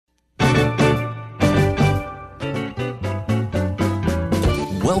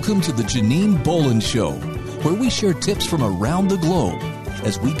Welcome to the Janine Bolon Show, where we share tips from around the globe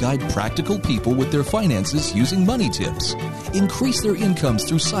as we guide practical people with their finances using money tips, increase their incomes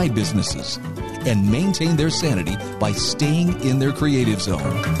through side businesses, and maintain their sanity by staying in their creative zone.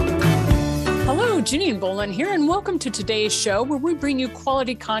 Hello, Janine Bolon here, and welcome to today's show where we bring you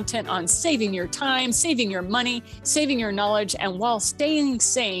quality content on saving your time, saving your money, saving your knowledge, and while staying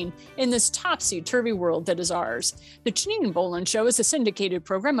sane in this topsy-turvy world that is ours. The Janine Bolon Show is a syndicated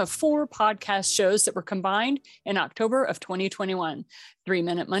program of 4 podcast shows that were combined in October of 2021.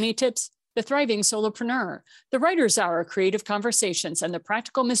 3-Minute Money Tips, The Thriving Solopreneur, The Writer's Hour, Creative Conversations, and The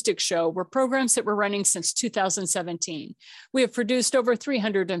Practical Mystic Show were programs that were running since 2017. We have produced over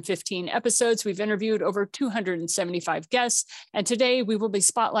 315 episodes. We've interviewed over 275 guests. And today we will be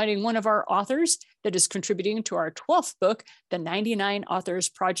spotlighting one of our authors that is contributing to our 12th book, The 99 Authors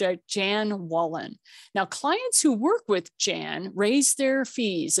Project, Jan Wallen. Now, clients who work with Jan raise their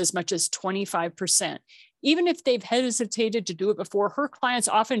fees as much as 25%. Even if they've hesitated to do it before, her clients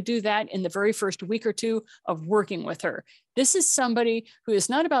often do that in the very first week or two of working with her. This is somebody who is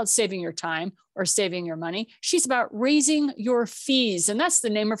not about saving your time or saving your money. She's about raising your fees, and that's the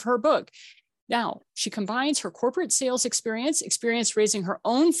name of her book. Now, she combines her corporate sales experience raising her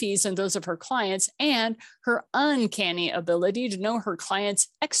own fees and those of her clients, and her uncanny ability to know her clients'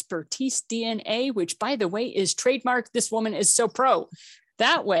 expertise DNA, which, by the way, is trademarked. This woman is so pro.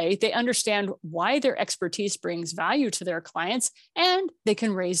 That way, they understand why their expertise brings value to their clients, and they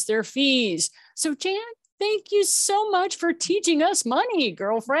can raise their fees. So, Jan, thank you so much for teaching us money,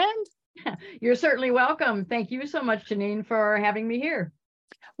 girlfriend. You're certainly welcome. Thank you so much, Janine, for having me here.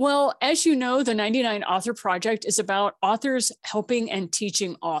 Well, as you know, the 99 Author Project is about authors helping and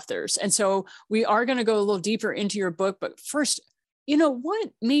teaching authors. And so we are going to go a little deeper into your book. But first, what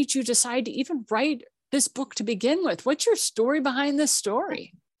made you decide to even write this book to begin with? What's your story behind this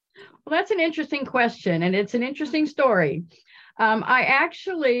story? Well, that's an interesting question, and it's an interesting story. I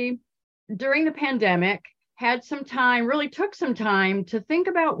actually, during the pandemic, took some time to think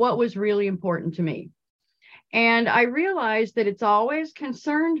about what was really important to me. And I realized that it's always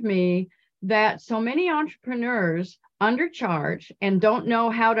concerned me that so many entrepreneurs undercharge and don't know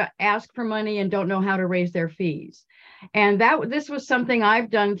how to ask for money and don't know how to raise their fees. And this was something I've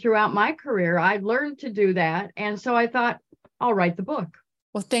done throughout my career. I've learned to do that. And so I thought, I'll write the book.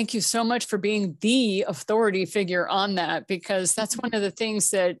 Well, thank you so much for being the authority figure on that, because that's one of the things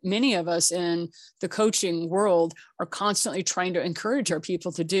that many of us in the coaching world are constantly trying to encourage our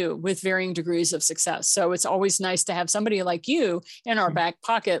people to do with varying degrees of success. So it's always nice to have somebody like you in our back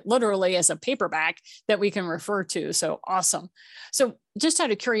pocket, literally as a paperback that we can refer to. So awesome. So just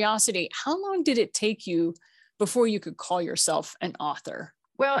out of curiosity, how long did it take you before you could call yourself an author?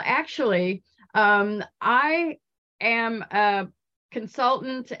 Well, actually, I am a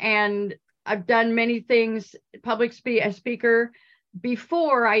consultant and I've done many things, a speaker,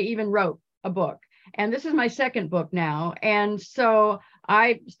 before I even wrote a book. And this is my second book now. And so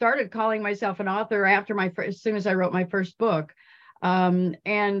I started calling myself an author as soon as I wrote my first book.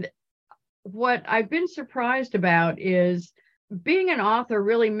 And what I've been surprised about is being an author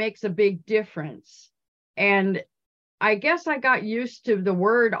really makes a big difference. And I guess I got used to the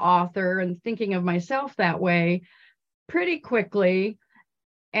word author and thinking of myself that way pretty quickly.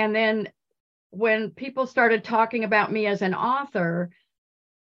 And then when people started talking about me as an author,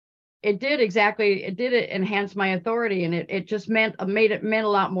 it did enhance my authority. And it meant a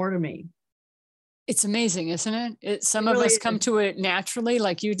lot more to me. It's amazing, isn't it? Some of us come to it naturally,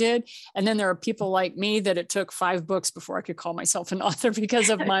 like you did. And then there are people like me that it took 5 books before I could call myself an author because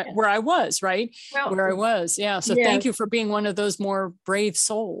of where I was, right? Where I was. Yeah. So Thank you for being one of those more brave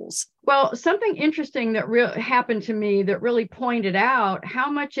souls. Well, something interesting that happened to me that really pointed out how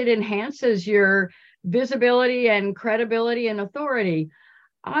much it enhances your visibility and credibility and authority.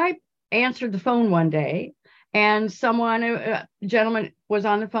 I answered the phone one day, and a gentleman was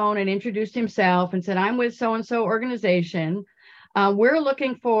on the phone and introduced himself and said, "I'm with so-and-so organization. We're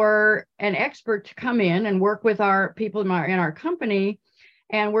looking for an expert to come in and work with our people in our company,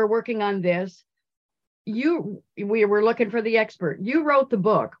 and we're working on this. We were looking for the expert. You wrote the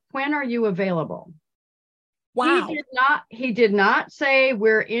book. When are you available?" Wow. He did not say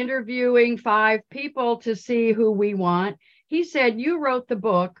we're interviewing 5 people to see who we want. He said, "You wrote the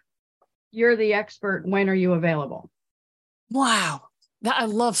book. You're the expert. When are you available?" Wow. I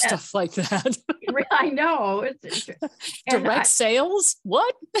love stuff like that. I know. Direct sales?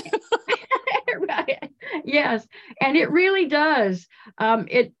 What? Right. Yes. And it really does.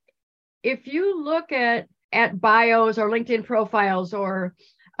 If you look at bios or LinkedIn profiles or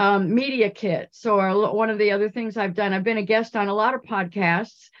media kits, or one of the other things I've done. I've been a guest on a lot of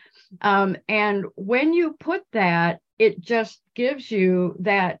podcasts. And when you put that, it just gives you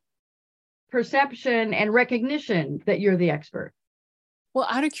that perception and recognition that you're the expert. Well,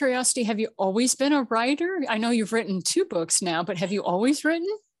 out of curiosity, have you always been a writer? I know you've written 2 books now, but have you always written?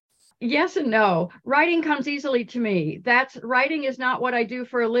 Yes and no. Writing comes easily to me. Writing is not what I do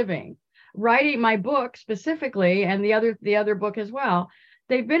for a living. Writing my book specifically, and the other book as well,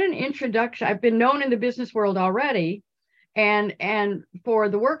 they've been an introduction. I've been known in the business world already, and for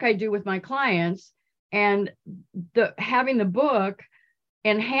the work I do with my clients, and having the book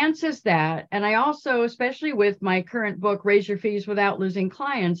enhances that. And I also, especially with my current book, Raise Your Fees Without Losing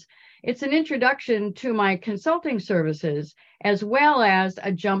Clients, it's an introduction to my consulting services, as well as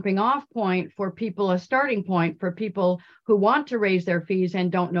a jumping off point for people, a starting point for people who want to raise their fees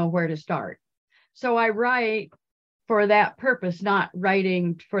and don't know where to start. So I write for that purpose, not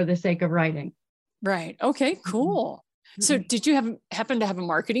writing for the sake of writing. Right. Okay, cool. So did you happen to have a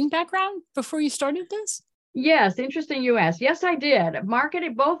marketing background before you started this? Yes, interesting you asked. Yes, I did.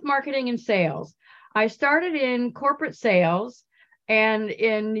 Both marketing and sales. I started in corporate sales and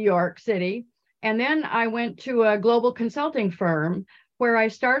in New York City. And then I went to a global consulting firm where I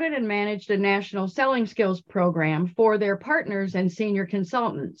started and managed a national selling skills program for their partners and senior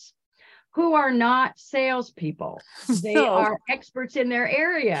consultants who are not salespeople. They are experts in their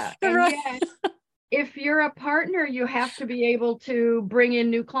area. And Right. yet, if you're a partner, you have to be able to bring in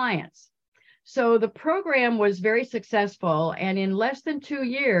new clients. So the program was very successful. And in less than 2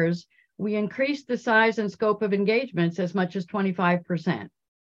 years, we increased the size and scope of engagements as much as 25%.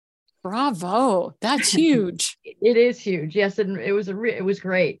 Bravo. That's huge. It is huge. Yes. And it was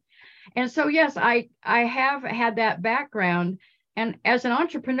great. And so, yes, I have had that background. And as an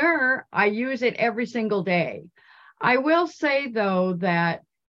entrepreneur, I use it every single day. I will say, though, that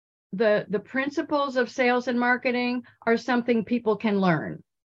the principles of sales and marketing are something people can learn.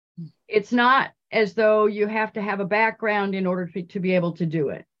 It's not as though you have to have a background in order to be able to do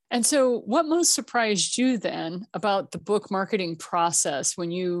it. And so what most surprised you then about the book marketing process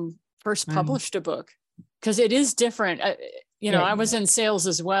when you first published a book? Because it is different. I was in sales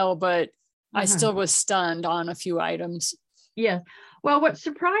as well, but I still was stunned on a few items. Yes. Well, what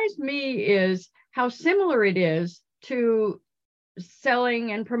surprised me is how similar it is to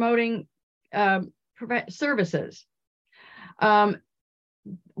selling and promoting services.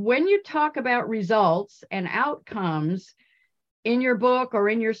 When you talk about results and outcomes in your book or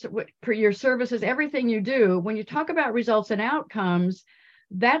in your services, everything you do, when you talk about results and outcomes,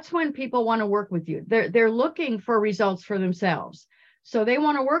 that's when people want to work with you. They're looking for results for themselves. So they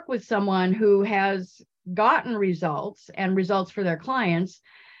want to work with someone who has gotten results and results for their clients.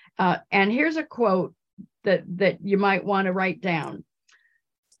 And here's a quote that you might want to write down.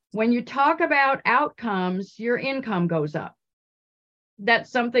 When you talk about outcomes, your income goes up.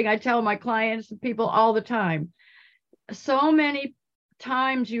 That's something I tell my clients and people all the time. So many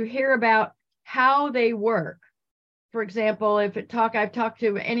times you hear about how they work. For example, I've talked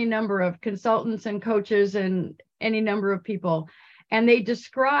to any number of consultants and coaches and any number of people, and they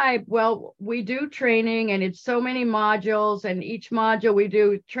describe, well, we do training and it's so many modules, and each module we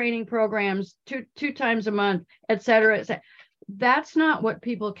do training programs two times a month, et cetera, et cetera. That's not what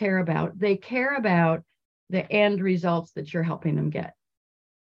people care about. They care about the end results that you're helping them get.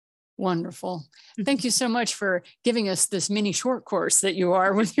 Wonderful. Thank you so much for giving us this mini short course that you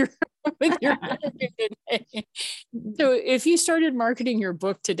are with your today. So if you started marketing your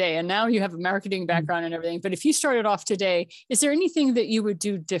book today, and now you have a marketing background and everything, but if you started off today, is there anything that you would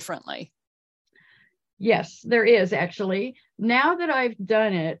do differently? Yes, there is actually. Now that I've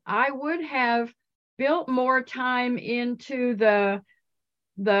done it, I would have built more time into the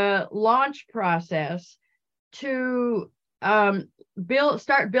launch process to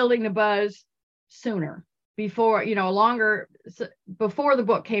start building the buzz sooner, before the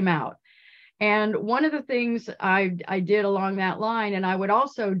book came out. And one of the things I did along that line, and I would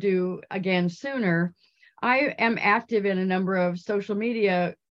also do again sooner, I am active in a number of social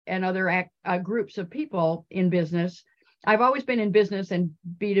media and other groups of people in business. I've always been in business and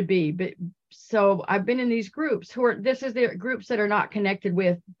B2B, but so I've been in these groups this is the groups that are not connected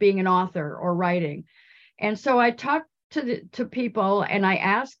with being an author or writing. And so I talked to people, and I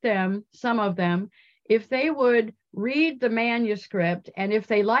asked them, some of them, if they would read the manuscript, and if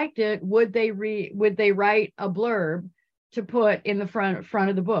they liked it, would they write a blurb to put in the front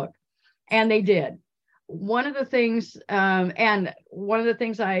of the book? And they did. One of the things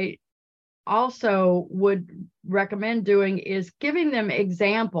I also would recommend doing is giving them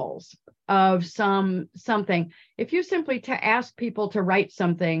examples of something. If you simply ask people to write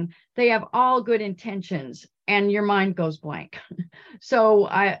something, they have all good intentions and your mind goes blank. So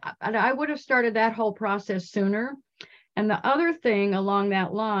I would have started that whole process sooner. And the other thing along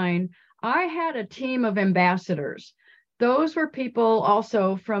that line, I had a team of ambassadors. Those were people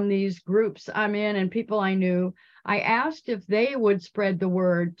also from these groups I'm in and people I knew. I asked if they would spread the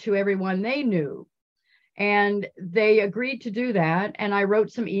word to everyone they knew. And they agreed to do that. And I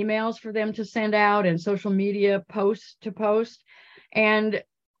wrote some emails for them to send out and social media posts to post. And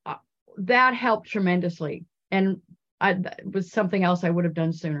that helped tremendously. And it was something else I would have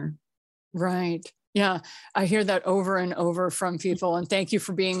done sooner. Right. Yeah. I hear that over and over from people. And thank you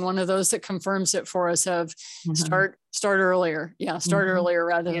for being one of those that confirms it for us of start earlier. Yeah. Start earlier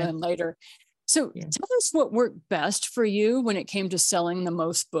rather than later. So tell us what worked best for you when it came to selling the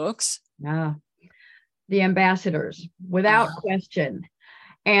most books. The ambassadors, without question.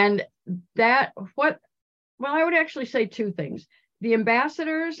 And I would actually say two things: the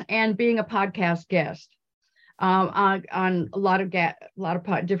ambassadors and being a podcast guest on a lot of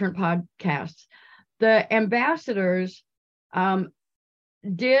different podcasts. The ambassadors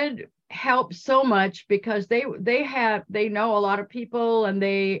did help so much because they know a lot of people and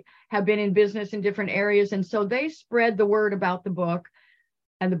they have been in business in different areas. And so they spread the word about the book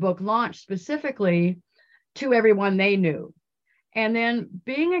and the book launch specifically to everyone they knew. And then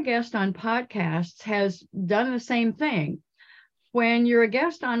being a guest on podcasts has done the same thing. When you're a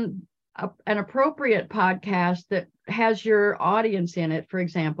guest on an appropriate podcast that has your audience in it, for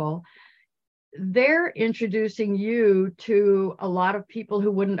example, they're introducing you to a lot of people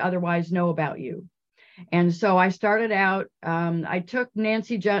who wouldn't otherwise know about you. And so I started out, I took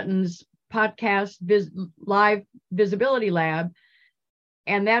Nancy Jutton's podcast live visibility lab,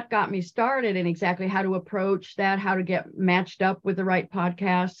 and that got me started in exactly how to approach that, how to get matched up with the right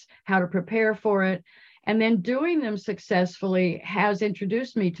podcasts, how to prepare for it. And then doing them successfully has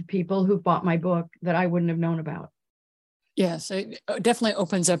introduced me to people who've bought my book that I wouldn't have known about. Yes, it definitely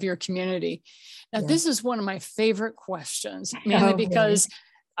opens up your community. Now, this is one of my favorite questions, mainly because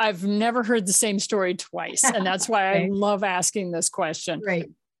I've never heard the same story twice. And that's why I love asking this question. Right.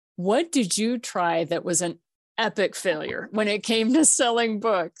 What did you try that was an epic failure when it came to selling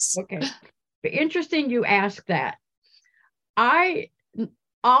books? Okay. Interesting you ask that.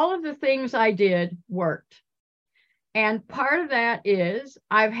 All of the things I did worked. And part of that is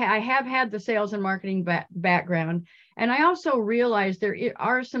I have had the sales and marketing background. And I also realized there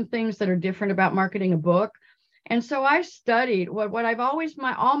are some things that are different about marketing a book. And so I studied what I've always,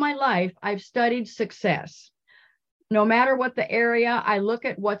 all my life, I've studied success. No matter what the area, I look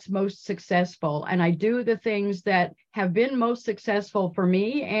at what's most successful and I do the things that have been most successful for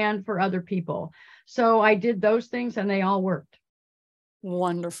me and for other people. So I did those things and they all worked.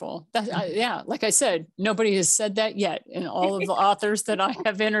 Wonderful. Like I said, nobody has said that yet in all of the authors that I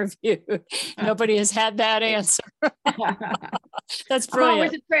have interviewed. Nobody has had that answer. That's brilliant. I'm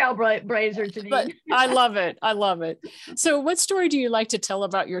always a trailblazer, Janine. But I love it. I love it. So what story do you like to tell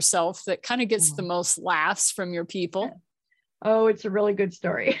about yourself that kind of gets the most laughs from your people? Oh, it's a really good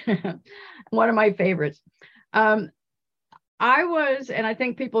story. One of my favorites. I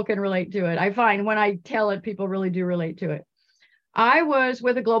think people can relate to it. I find when I tell it, people really do relate to it. I was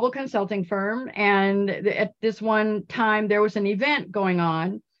with a global consulting firm, and at this one time, there was an event going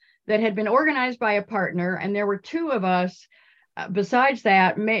on that had been organized by a partner, and there were two of us, besides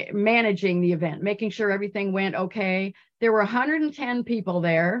that, managing the event, making sure everything went okay. There were 110 people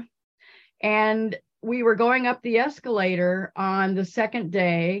there, and we were going up the escalator on the second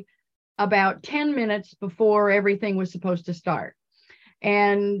day about 10 minutes before everything was supposed to start.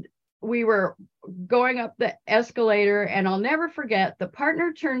 And we were going up the escalator, and I'll never forget, the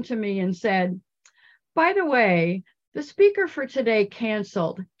partner turned to me and said, "By the way, the speaker for today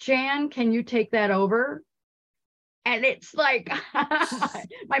canceled. Jan, can you take that over?" And it's like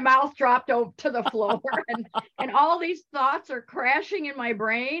my mouth dropped over to the floor, and all these thoughts are crashing in my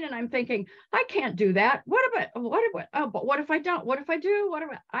brain, and I'm thinking, I can't do that. What if I don't? What if I do?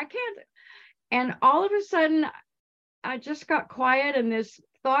 I can't. And all of a sudden, I just got quiet, and this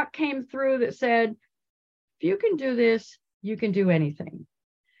thought came through that said, if you can do this, you can do anything.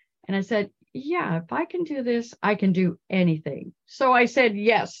 And I said, yeah, if I can do this, I can do anything. So I said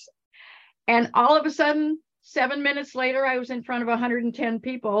yes. And all of a sudden, 7 minutes later, I was in front of 110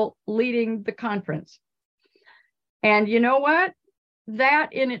 people leading the conference. And you know what?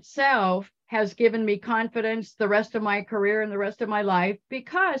 That in itself has given me confidence the rest of my career and the rest of my life,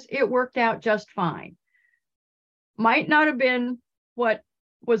 because it worked out just fine. Might not have been what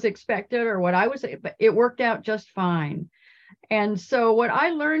was expected or what I was, but it worked out just fine. And so what I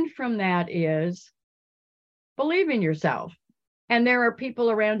learned from that is believe in yourself. And there are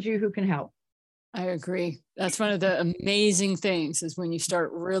people around you who can help. I agree. That's one of the amazing things is when you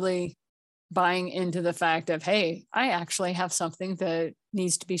start really buying into the fact of, hey, I actually have something that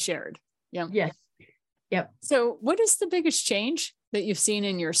needs to be shared. Yeah. Yes. Yep. So what is the biggest change that you've seen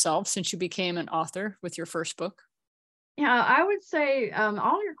in yourself since you became an author with your first book? Yeah, I would say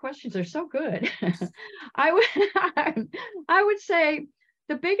all your questions are so good. I would I would say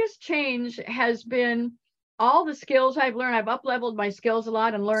the biggest change has been all the skills I've learned. I've up-leveled my skills a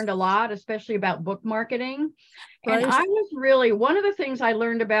lot and learned a lot, especially about book marketing. Right. And I was really, one of the things I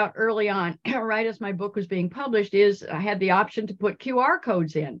learned about early on, right as my book was being published, is I had the option to put QR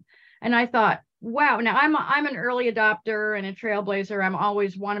codes in. And I thought, wow, now I'm an early adopter and a trailblazer. I'm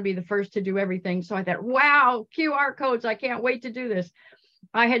always want to be the first to do everything. So I thought, wow, QR codes, I can't wait to do this.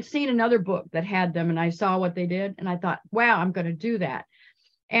 I had seen another book that had them and I saw what they did. And I thought, wow, I'm going to do that.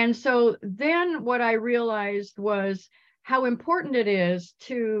 And so then what I realized was how important it is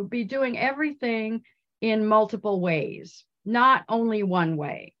to be doing everything in multiple ways, not only one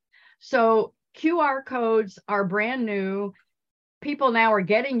way. So QR codes are brand new. People now are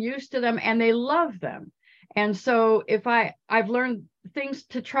getting used to them and they love them. And so if I've learned things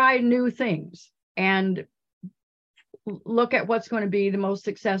to try new things and look at what's going to be the most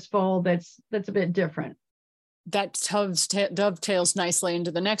successful that's a bit different. That dovetails nicely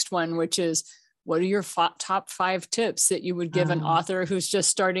into the next one, which is what are your top 5 tips that you would give an author who's just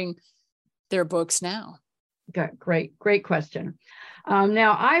starting their books now? Great question.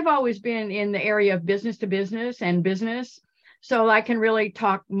 Now, I've always been in the area of business to business and business, so I can really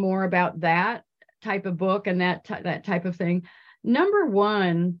talk more about that type of book and that type of thing. Number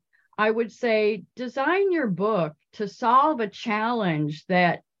one, I would say design your book to solve a challenge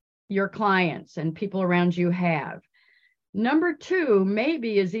that your clients and people around you have. Number two,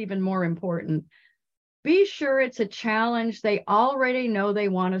 maybe is even more important. Be sure it's a challenge they already know they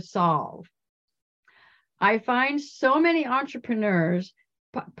want to solve. I find so many entrepreneurs,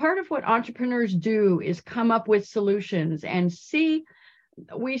 part of what entrepreneurs do is come up with solutions and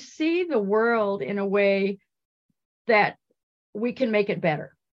we see the world in a way that we can make it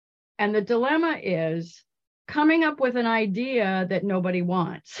better. And the dilemma is coming up with an idea that nobody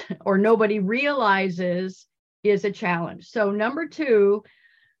wants or nobody realizes is a challenge. So number two,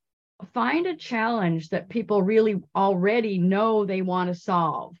 find a challenge that people really already know they want to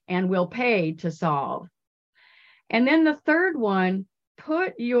solve and will pay to solve. And then the third one,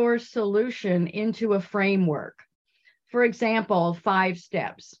 put your solution into a framework. For example, 5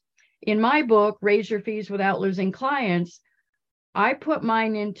 steps. In my book, Raise Your Fees Without Losing Clients, I put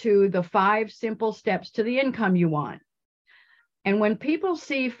mine into the 5 simple steps to the income you want. And when people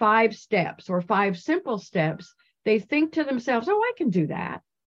see 5 steps or 5 simple steps, they think to themselves, oh, I can do that.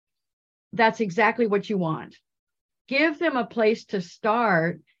 That's exactly what you want. Give them a place to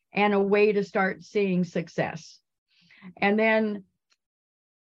start and a way to start seeing success. And then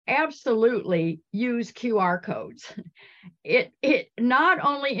absolutely use QR codes. It not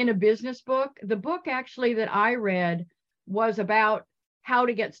only in a business book, the book actually that I read was about how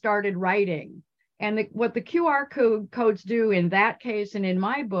to get started writing. And what the QR codes do in that case and in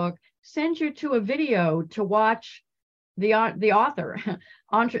my book, send you to a video to watch the author,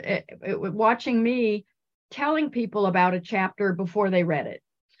 watching me telling people about a chapter before they read it.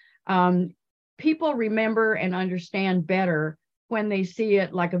 People remember and understand better when they see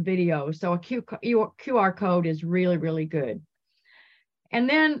it like a video. So a QR code is really, really good. And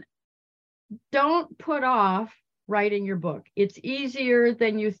then don't put off writing your book. It's easier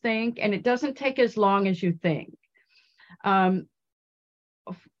than you think, and it doesn't take as long as you think. For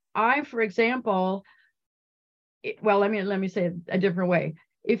example, let me say it a different way.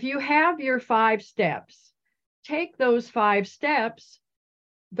 If you have your 5 steps, take those 5 steps.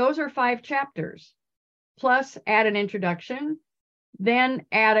 Those are 5 chapters, plus add an introduction, then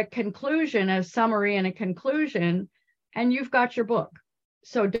add a conclusion, a summary and a conclusion, and you've got your book.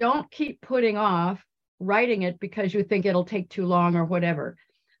 So don't keep putting off writing it because you think it'll take too long or whatever.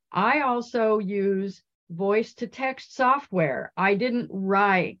 I also use voice to text software. I didn't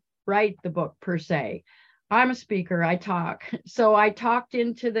write the book per se. I'm a speaker, I talk. So I talked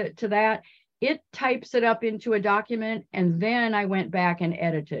into that. It types it up into a document, and then I went back and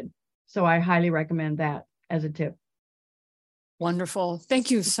edited. So I highly recommend that as a tip. Wonderful. Thank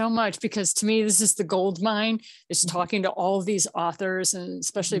you so much, because to me, this is the gold mine, is talking to all of these authors, and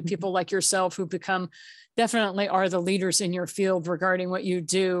especially people like yourself who definitely are the leaders in your field regarding what you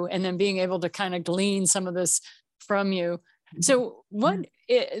do, and then being able to kind of glean some of this from you. So what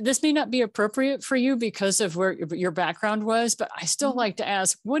this may not be appropriate for you because of where your background was, but I still like to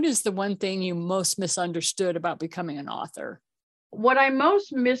ask, what is the one thing you most misunderstood about becoming an author? What I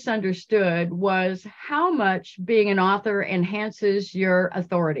most misunderstood was how much being an author enhances your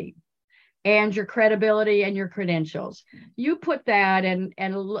authority and your credibility and your credentials. You put that, and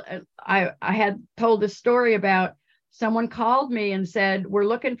I had told this story about someone called me and said, we're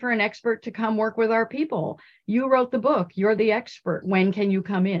looking for an expert to come work with our people. You wrote the book. You're the expert. When can you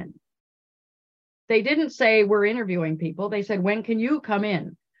come in? They didn't say we're interviewing people. They said, when can you come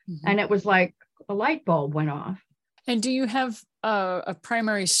in? Mm-hmm. And it was like a light bulb went off. And do you have a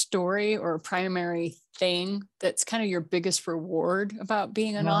primary story or a primary thing that's kind of your biggest reward about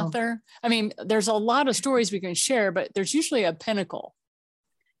being an author? I mean, there's a lot of stories we can share, but there's usually a pinnacle.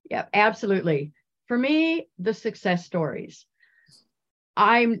 Yeah, absolutely. For me, the success stories.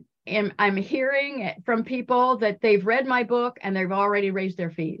 I'm hearing from people that they've read my book and they've already raised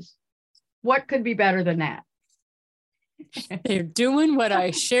their fees. What could be better than that? They're doing what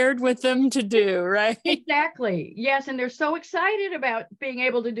I shared with them to do, right? Exactly. Yes. And they're so excited about being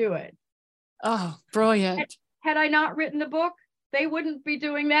able to do it. Oh, brilliant. Had I not written the book, they wouldn't be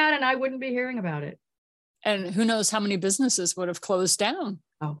doing that and I wouldn't be hearing about it. And who knows how many businesses would have closed down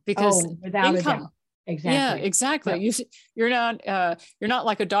because without income. A doubt. Exactly. Yeah, exactly. Yeah. You're not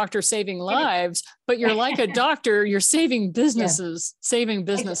like a doctor saving lives, but you're like a doctor. You're saving businesses, saving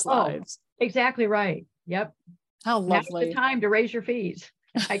business lives. Exactly right. Yep. How lovely. Now's the time to raise your fees.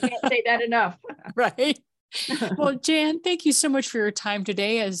 I can't say that enough. Right. Well, Jan, thank you so much for your time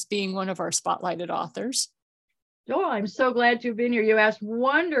today as being one of our spotlighted authors. Oh, I'm so glad you've been here. You asked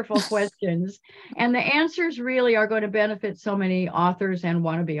wonderful questions, and the answers really are going to benefit so many authors and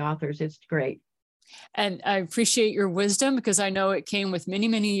wannabe authors. It's great. And I appreciate your wisdom because I know it came with many,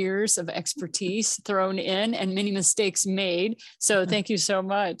 many years of expertise thrown in and many mistakes made. So thank you so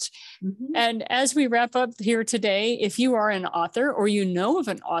much. Mm-hmm. And as we wrap up here today, if you are an author or you know of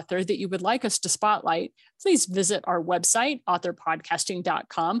an author that you would like us to spotlight, please visit our website,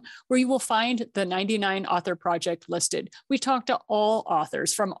 authorpodcasting.com, where you will find the 99 Author Project listed. We talk to all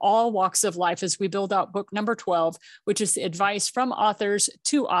authors from all walks of life as we build out book number 12, which is the advice from authors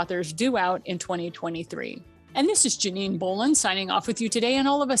to authors due out in 2023. And this is Janine Bolon signing off with you today, and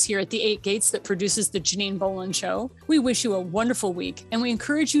all of us here at the 8 Gates that produces the Janine Bolon Show. We wish you a wonderful week, and we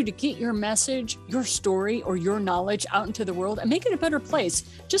encourage you to get your message, your story, or your knowledge out into the world and make it a better place,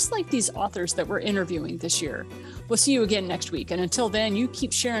 just like these authors that we're interviewing this year. We'll see you again next week, and until then, you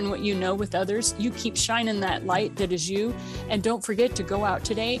keep sharing what you know with others. You keep shining that light that is you, and don't forget to go out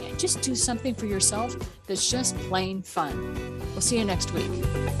today and just do something for yourself that's just plain fun. We'll see you next week.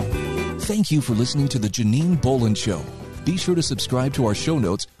 Thank you for listening to the Janine Bolon Show. Be sure to subscribe to our show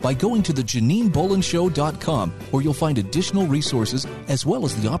notes by going to theJanineBolonShow.com, where you'll find additional resources as well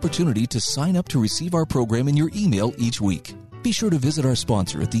as the opportunity to sign up to receive our program in your email each week. Be sure to visit our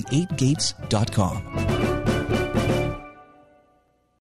sponsor at the8gates.com.